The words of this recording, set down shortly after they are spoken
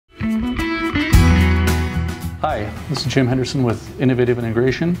Hi, this is Jim Henderson with Innovative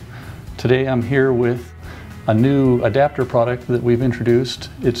Integration. Today I'm here with a new adapter product that we've introduced.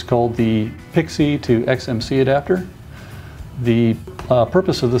 It's called the PXIe to XMC adapter. The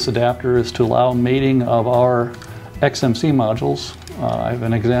purpose of this adapter is to allow mating of our XMC modules. I have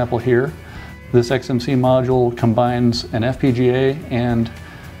an example here. This XMC module combines an FPGA and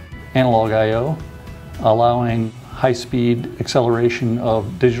analog I/O, allowing high-speed acceleration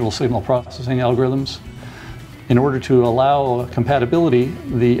of digital signal processing algorithms. In order to allow compatibility,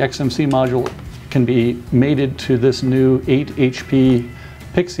 the XMC module can be mated to this new 8 HP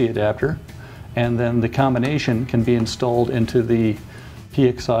PXIe adapter, and then the combination can be installed into the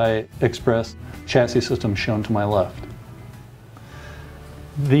PXI Express chassis system shown to my left.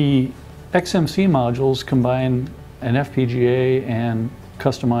 The XMC modules combine an FPGA and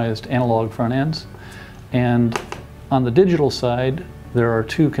customized analog front ends, and on the digital side there are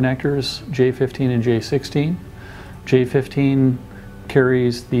two connectors, J15 and J16. J15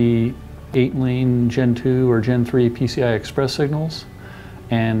 carries the 8-lane Gen 2 or Gen 3 PCI Express signals,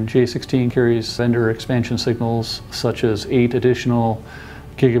 and J16 carries vendor expansion signals such as 8 additional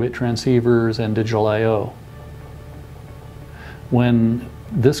gigabit transceivers and digital I/O. When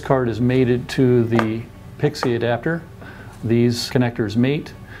this card is mated to the PXIe adapter, these connectors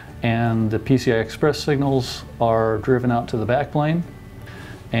mate and the PCI Express signals are driven out to the backplane,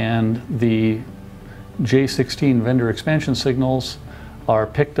 and the J16 vendor expansion signals are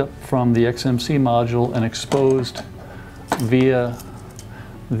picked up from the XMC module and exposed via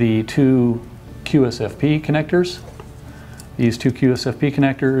the two QSFP connectors. These two QSFP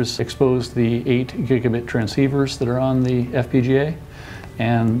connectors expose the 8 gigabit transceivers that are on the FPGA,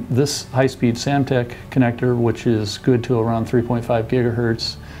 and this high-speed Samtec connector, which is good to around 3.5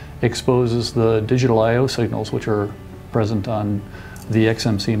 gigahertz, exposes the digital I/O signals which are present on the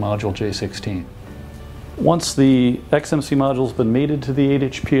XMC module J16. Once the XMC module has been mated to the 8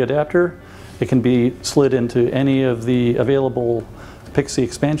 HP adapter, it can be slid into any of the available PXIe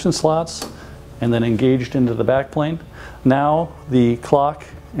expansion slots and then engaged into the backplane. Now the clock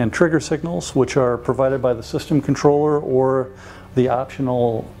and trigger signals, which are provided by the system controller or the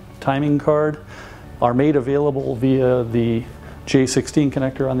optional timing card, are made available via the J16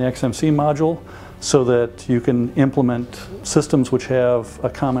 connector on the XMC module, so that you can implement systems which have a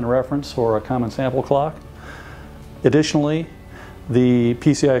common reference or a common sample clock. Additionally, the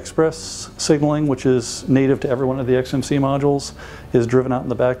PCI Express signaling, which is native to every one of the XMC modules, is driven out in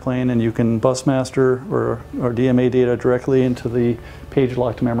the backplane, and you can bus master or DMA data directly into the page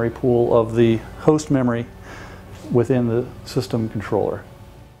locked memory pool of the host memory within the system controller.